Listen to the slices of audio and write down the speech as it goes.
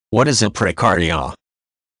What is a Precaria?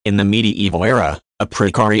 In the medieval era, a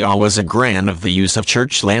Precaria was a grant of the use of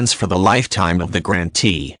church lands for the lifetime of the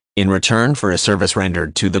grantee, in return for a service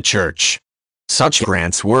rendered to the church. Such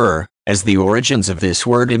grants were, as the origins of this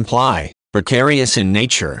word imply, precarious in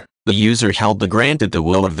nature. The user held the grant at the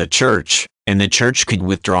will of the church, and the church could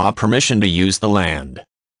withdraw permission to use the land.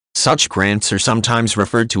 Such grants are sometimes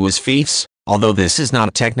referred to as fiefs, although this is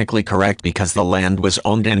not technically correct because the land was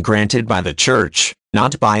owned and granted by the church,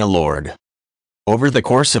 not by a lord. Over the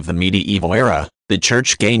course of the medieval era, the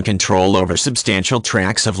church gained control over substantial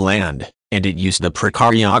tracts of land, and it used the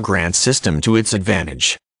Precaria grant system to its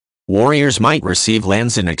advantage. Warriors might receive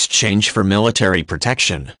lands in exchange for military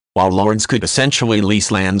protection, while lords could essentially lease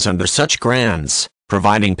lands under such grants,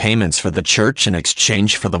 providing payments for the church in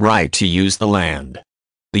exchange for the right to use the land.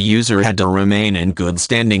 The user had to remain in good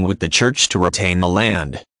standing with the church to retain the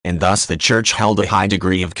land, and thus the church held a high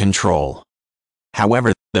degree of control.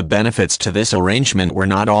 However, the benefits to this arrangement were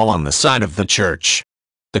not all on the side of the church.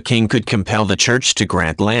 The king could compel the church to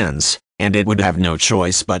grant lands, and it would have no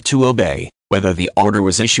choice but to obey, whether the order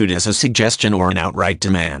was issued as a suggestion or an outright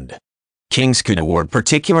demand. Kings could award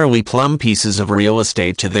particularly plum pieces of real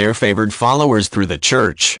estate to their favored followers through the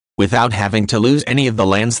church, without having to lose any of the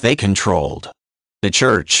lands they controlled. The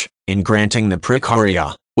church, in granting the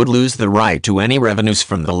Precaria, would lose the right to any revenues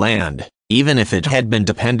from the land, even if it had been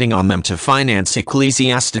depending on them to finance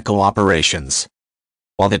ecclesiastical operations.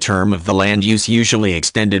 While the term of the land use usually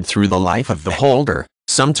extended through the life of the holder,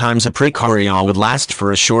 sometimes a Precaria would last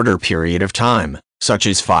for a shorter period of time, such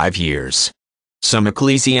as 5 years. Some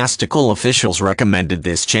ecclesiastical officials recommended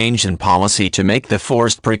this change in policy to make the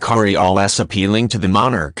forced Precaria less appealing to the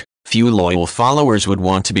monarch. Few loyal followers would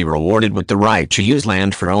want to be rewarded with the right to use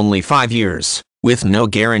land for only 5 years, with no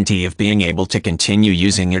guarantee of being able to continue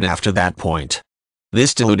using it after that point.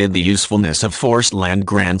 This diluted the usefulness of forced land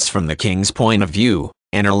grants from the king's point of view,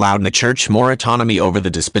 and allowed the church more autonomy over the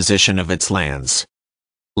disposition of its lands.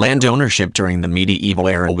 Land ownership during the medieval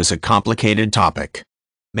era was a complicated topic.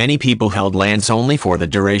 Many people held lands only for the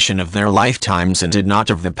duration of their lifetimes and did not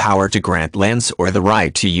have the power to grant lands or the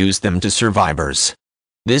right to use them to survivors.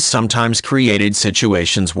 This sometimes created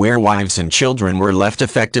situations where wives and children were left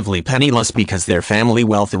effectively penniless because their family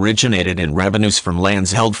wealth originated in revenues from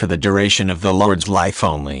lands held for the duration of the lord's life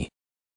only.